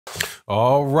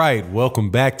All right, welcome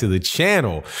back to the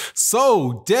channel.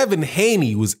 So Devin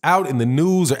Haney was out in the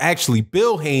news, or actually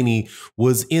Bill Haney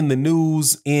was in the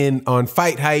news on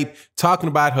Fight Hype, talking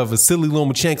about how Vasily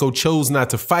Lomachenko chose not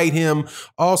to fight him.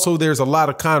 Also, there's a lot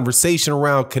of conversation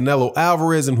around Canelo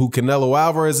Alvarez and who Canelo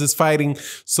Alvarez is fighting.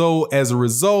 So as a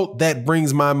result, that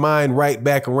brings my mind right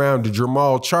back around to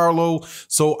Jermall Charlo.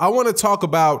 So I want to talk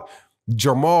about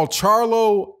Jermall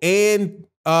Charlo and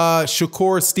and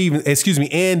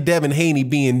Devin Haney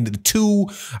being the two,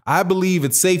 I believe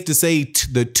it's safe to say,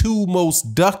 the two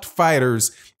most ducked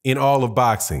fighters in all of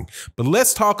boxing. But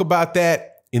let's talk about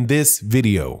that in this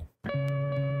video.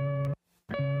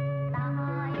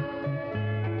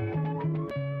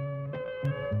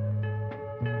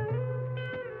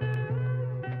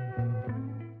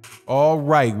 All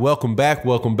right, welcome back,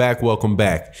 welcome back, welcome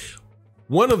back.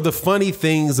 One of the funny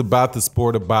things about the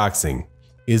sport of boxing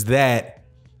is that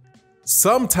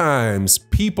sometimes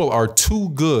people are too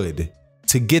good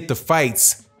to get the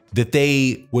fights that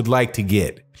they would like to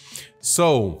get.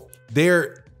 So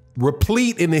they're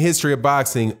replete in the history of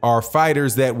boxing are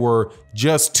fighters that were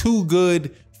just too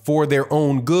good for their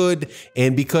own good.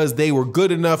 And because they were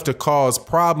good enough to cause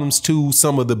problems to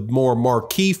some of the more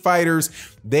marquee fighters,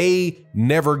 they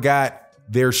never got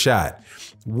their shot.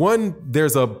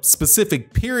 There's a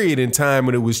specific period in time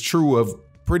when it was true of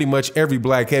pretty much every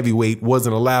black heavyweight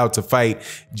wasn't allowed to fight.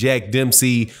 Jack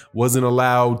Dempsey wasn't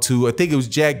allowed to. I think it was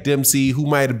Jack Dempsey, who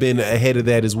might have been ahead of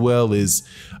that as well, as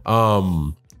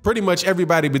pretty much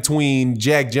everybody between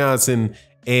Jack Johnson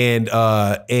and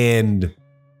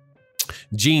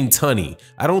Gene Tunney.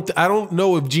 I don't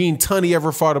know if Gene Tunney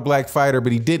ever fought a black fighter,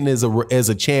 but he didn't as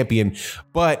a champion.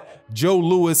 But Joe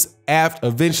Louis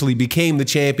eventually became the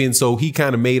champion, so he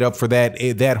kind of made up for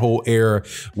that whole era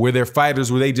where their fighters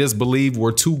where they just believed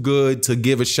were too good to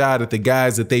give a shot at the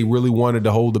guys that they really wanted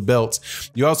to hold the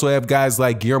belts. You also have guys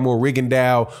like Guillermo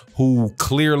Rigondeaux, who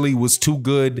clearly was too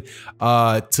good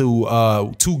for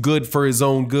his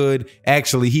own good.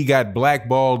 Actually, he got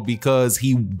blackballed because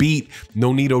he beat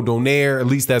Nonito Donaire. At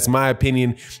least that's my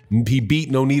opinion. He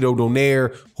beat Nonito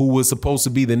Donaire, who was supposed to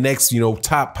be the next,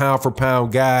 top pound for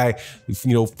pound guy,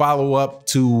 follow up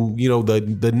to,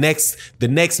 the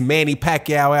next Manny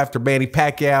Pacquiao after Manny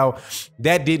Pacquiao.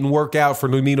 That didn't work out for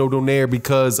Nonito Donaire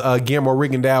because Guillermo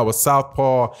Rigondeaux, a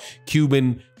southpaw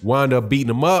Cuban, wound up beating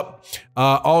him up.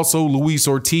 Also, Luis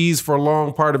Ortiz, for a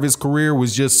long part of his career,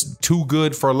 was just too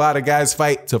good for a lot of guys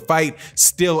to fight.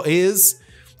 Still is.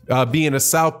 Being a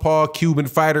southpaw Cuban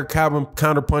fighter,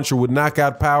 counterpuncher with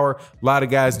knockout power, a lot of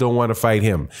guys don't want to fight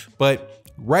him. But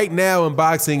right now in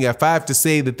boxing, if I have to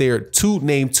say that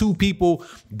name two people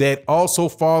that also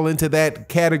fall into that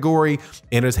category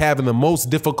and is having the most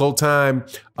difficult time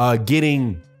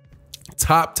getting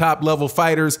top level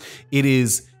fighters, it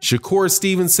is Shakur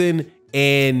Stevenson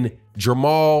and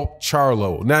Jermall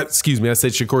Charlo. I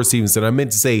said Shakur Stevenson. I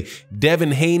meant to say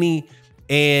Devin Haney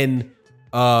and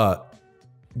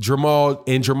Jermall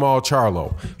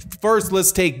Charlo. First,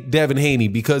 let's take Devin Haney,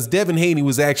 because Devin Haney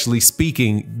was actually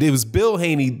speaking. It was Bill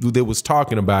Haney that was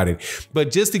talking about it.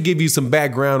 But just to give you some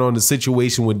background on the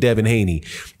situation with Devin Haney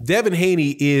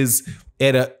is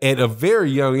at a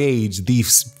very young age the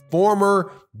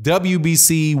former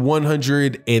WBC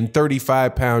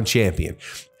 135-pound champion.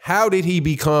 How did he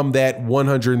become that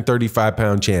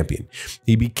 135-pound champion?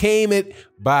 He became it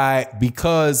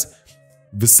because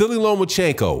Vasily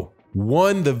Lomachenko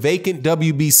won the vacant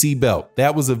WBC belt.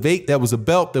 That was a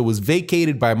belt that was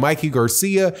vacated by Mikey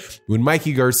Garcia when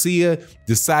Mikey Garcia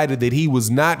decided that he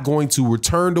was not going to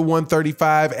return to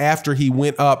 135 after he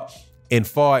went up and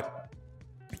fought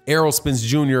Errol Spence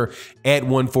Jr. at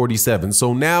 147.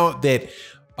 So now that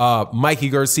Mikey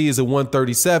Garcia is at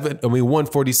 147, the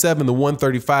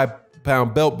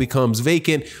 135-pound belt becomes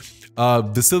vacant.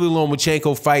 Vasily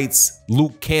Lomachenko fights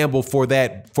Luke Campbell for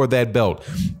that belt.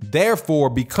 Therefore,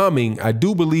 I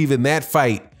do believe in that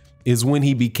fight is when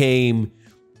Lomachenko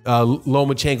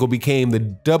became the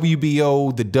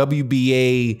WBO, the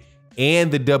WBA,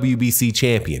 and the WBC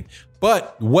champion.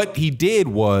 But what he did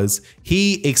was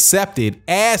he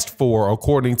asked for,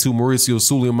 according to Mauricio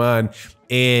Suleiman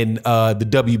and the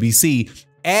WBC,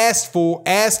 asked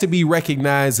to be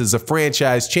recognized as a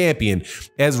franchise champion.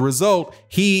 As a result,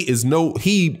 he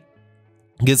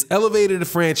gets elevated to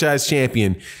franchise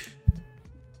champion.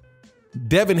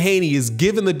 Devin Haney is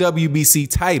given the WBC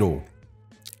title,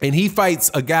 and he fights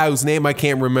a guy whose name I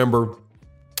can't remember,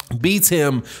 beats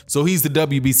him, so he's the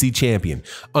WBC champion.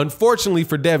 Unfortunately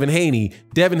for Devin Haney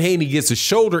gets a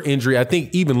shoulder injury, I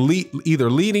think even either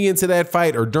leading into that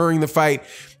fight or during the fight.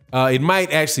 It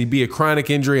might actually be a chronic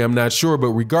injury, I'm not sure, but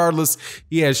regardless,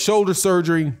 he has shoulder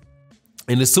surgery.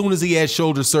 And as soon as he has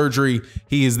shoulder surgery,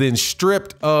 he is then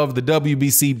stripped of the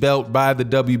WBC belt by the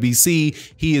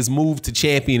WBC. He is moved to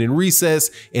champion in recess.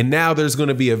 And now there's going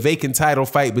to be a vacant title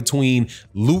fight between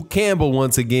Luke Campbell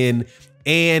once again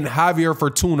and Javier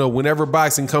Fortuna whenever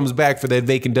boxing comes back for that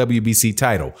vacant WBC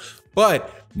title.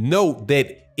 But note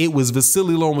that it was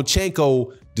Vasily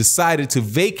Lomachenko decided to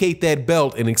vacate that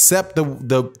belt and accept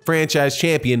the franchise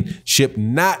championship,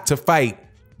 not to fight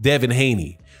Devin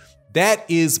Haney. That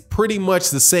is pretty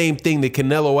much the same thing that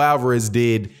Canelo Alvarez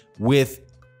did with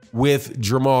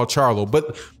Jermall Charlo.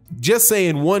 But just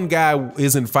saying one guy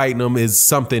isn't fighting him is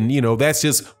something, you know, that's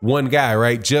just one guy,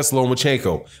 right? Just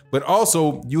Lomachenko. But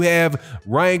also you have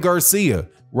Ryan Garcia.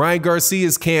 Ryan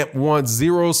Garcia's camp wants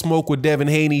zero smoke with Devin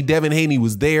Haney. Devin Haney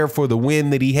was there for the win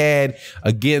that he had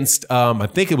against, I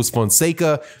think it was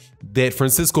Francisco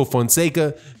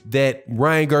Fonseca, that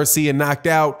Ryan Garcia knocked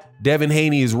out. Devin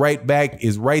Haney is right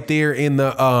there in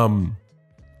the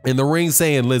ring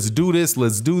saying, let's do this,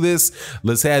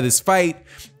 let's have this fight.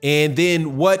 And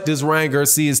then what does Ryan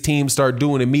Garcia's team start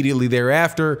doing immediately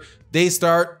thereafter? They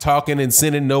start talking and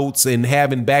sending notes and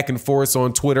having back and forth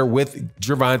on Twitter with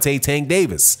Gervonta Tank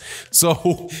Davis.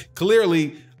 So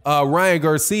clearly Ryan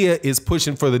Garcia is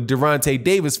pushing for the Gervonta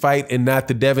Davis fight and not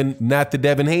the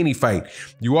Devin Haney fight.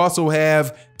 You also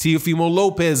have Teofimo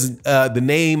Lopez. The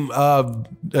name of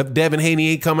Devin Haney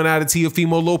ain't coming out of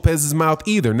Teofimo Lopez's mouth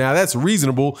either. Now that's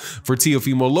reasonable for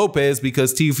Teofimo Lopez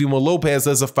because Teofimo Lopez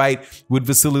does a fight with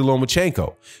Vasily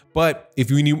Lomachenko. But if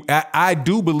you knew, I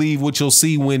do believe what you'll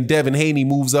see when Devin Haney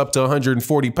moves up to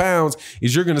 140 pounds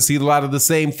is you're going to see a lot of the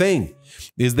same thing.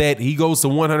 Is that he goes to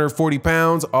 140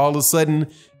 pounds, all of a sudden,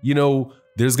 you know,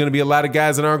 there's going to be a lot of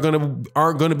guys that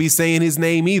aren't going to be saying his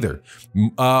name either.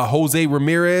 Jose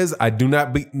Ramirez, I do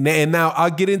not be, and now I'll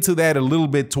get into that a little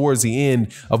bit towards the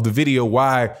end of the video,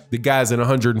 why the guys at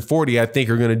 140 I think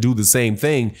are going to do the same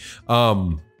thing.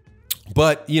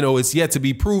 But, you know, it's yet to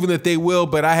be proven that they will,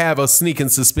 but I have a sneaking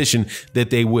suspicion that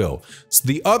they will. So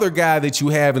the other guy that you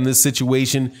have in this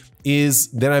situation is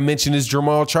that I mentioned is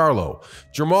Jermall Charlo.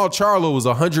 Jermall Charlo is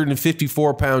a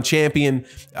 154-pound champion.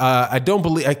 I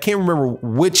can't remember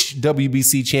which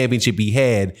WBC championship he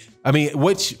had. I mean,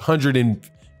 which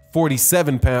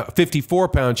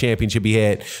 54-pound championship he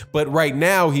had. But right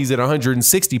now he's at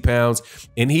 160 pounds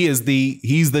and he's the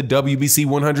WBC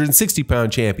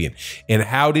 160-pound champion. And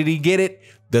how did he get it?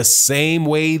 The same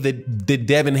way that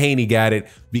Devin Haney got it,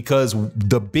 because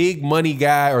the big money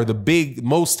guy, or the big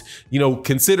most, you know,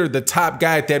 considered the top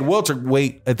guy at that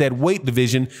welterweight, at that weight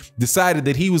division, decided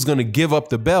that he was going to give up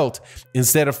the belt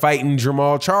instead of fighting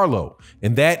Jermall Charlo.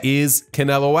 And that is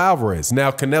Canelo Alvarez.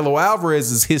 Now, Canelo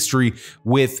Alvarez's history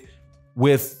with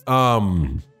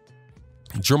Jermall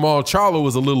Charlo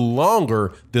is a little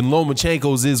longer than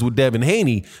Lomachenko's is with Devin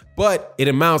Haney, but it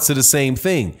amounts to the same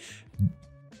thing.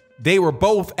 They were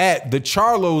both at the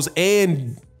Charlos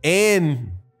and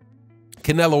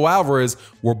Canelo Alvarez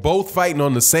were both fighting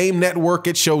on the same network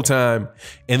at Showtime,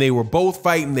 and they were both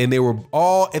fighting, and they were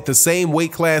all at the same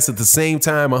weight class at the same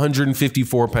time,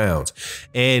 154 pounds.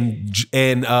 And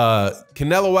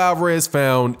Canelo Alvarez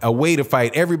found a way to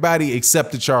fight everybody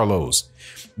except the Charlos.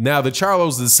 Now the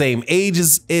Charlos are the same age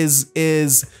as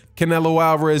Canelo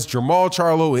Alvarez. Jermall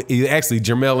Charlo, actually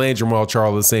Jermall and Jermall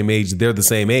Charlo are the same age. They're the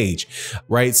same age,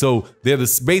 right? So they're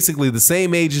basically the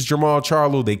same age as Jermall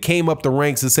Charlo. They came up the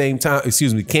ranks the same time.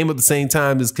 Excuse me, came up the same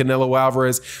time as Canelo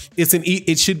Alvarez.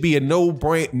 It should be a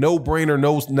no-brainer,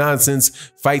 no nonsense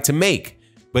fight to make.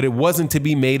 But it wasn't to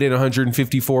be made at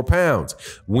 154 pounds.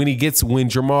 When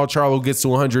Jermall Charlo gets to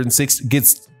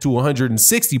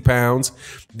 160 pounds,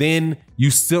 then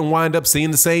you still wind up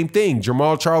seeing the same thing.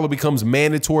 Jermall Charlo becomes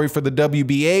mandatory for the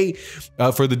WBA,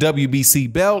 for the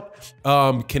WBC belt.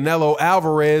 Canelo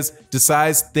Alvarez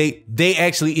decides they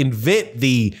actually invent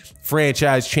the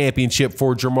franchise championship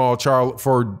for Jermall Charlo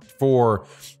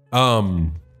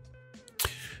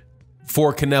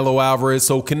for Canelo Alvarez.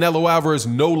 So Canelo Alvarez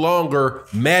no longer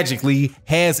magically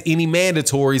has any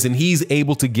mandatories, and he's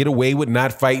able to get away with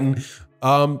not fighting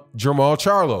Jermall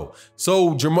Charlo.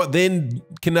 So then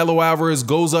Canelo Alvarez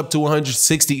goes up to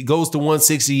 160, goes to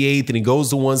 168, and he goes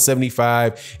to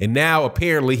 175. And now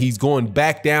apparently he's going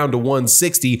back down to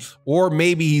 160, or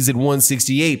maybe he's at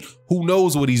 168. Who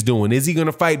knows what he's doing? Is he going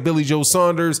to fight Billy Joe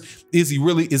Saunders? Is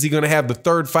he going to have the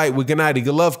third fight with Gennady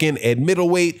Golovkin at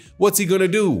middleweight? What's he going to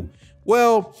do?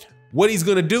 Well, what he's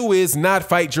going to do is not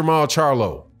fight Jermall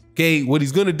Charlo. Okay, what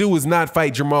he's going to do is not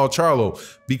fight Jermall Charlo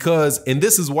because, and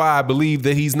this is why I believe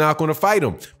that he's not going to fight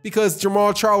him, because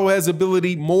Jermall Charlo has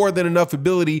more than enough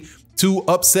ability to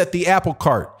upset the apple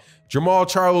cart. Jermall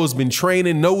Charlo has been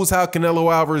training, knows how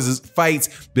Canelo Alvarez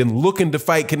fights, been looking to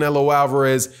fight Canelo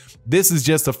Alvarez. This is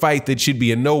just a fight that should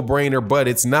be a no-brainer, but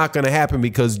it's not going to happen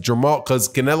because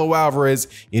Canelo Alvarez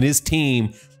and his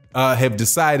team have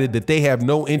decided that they have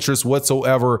no interest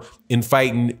whatsoever in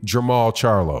fighting Jermall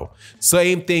Charlo.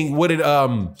 Same thing. What it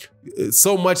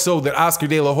so much so that Oscar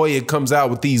De La Hoya comes out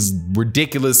with these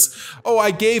ridiculous, oh,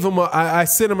 I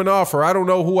sent him an offer. I don't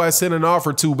know who I sent an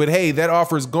offer to, but hey, that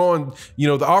offer's gone. You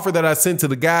know, the offer that I sent to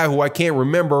the guy who I can't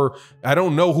remember, I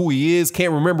don't know who he is,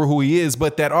 can't remember who he is,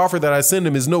 but that offer that I sent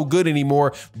him is no good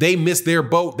anymore. They missed their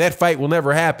boat. That fight will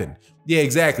never happen. Yeah,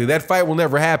 exactly. That fight will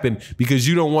never happen because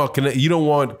you don't want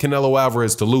Canelo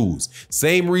Alvarez to lose.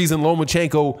 Same reason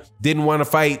Lomachenko didn't want to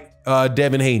fight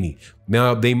Devin Haney.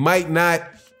 Now they might not.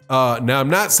 Now I'm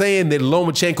not saying that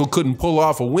Lomachenko couldn't pull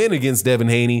off a win against Devin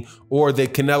Haney or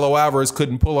that Canelo Alvarez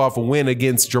couldn't pull off a win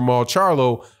against Jermall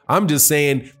Charlo. I'm just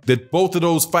saying that both of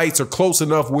those fights are close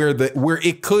enough where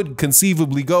it could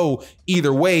conceivably go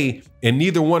either way, and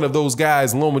neither one of those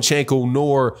guys, Lomachenko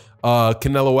nor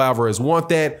Canelo Alvarez, want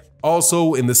that.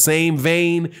 Also, in the same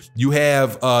vein, you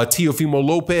have Teofimo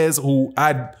Lopez, who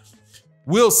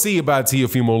we'll see about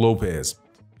Teofimo Lopez.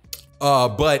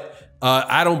 But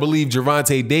I don't believe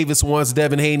Gervonta Davis wants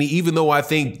Devin Haney, even though I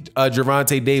think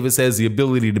Gervonta Davis has the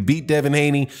ability to beat Devin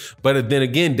Haney. But then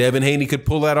again, Devin Haney could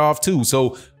pull that off too.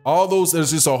 So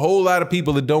there's just a whole lot of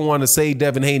people that don't want to say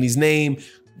Devin Haney's name.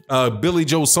 Billy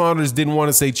Joe Saunders didn't want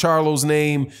to say Charlo's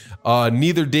name.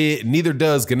 Neither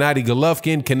does Gennady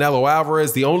Golovkin. Canelo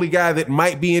Alvarez, the only guy that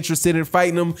might be interested in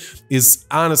fighting him is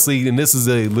honestly, and this is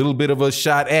a little bit of a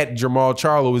shot at Jermall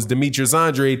Charlo, is Demetrius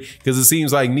Andrade, because it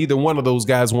seems like neither one of those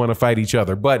guys want to fight each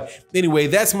other. But anyway,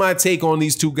 that's my take on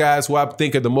these two guys who I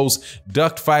think are the most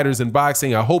ducked fighters in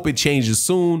boxing. I hope it changes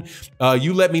soon.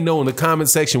 You let me know in the comment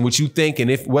section what you think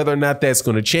and whether or not that's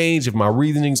going to change. If my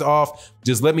reasoning's off,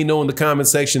 just let me know in the comment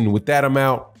section. With that, I'm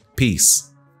out. Peace.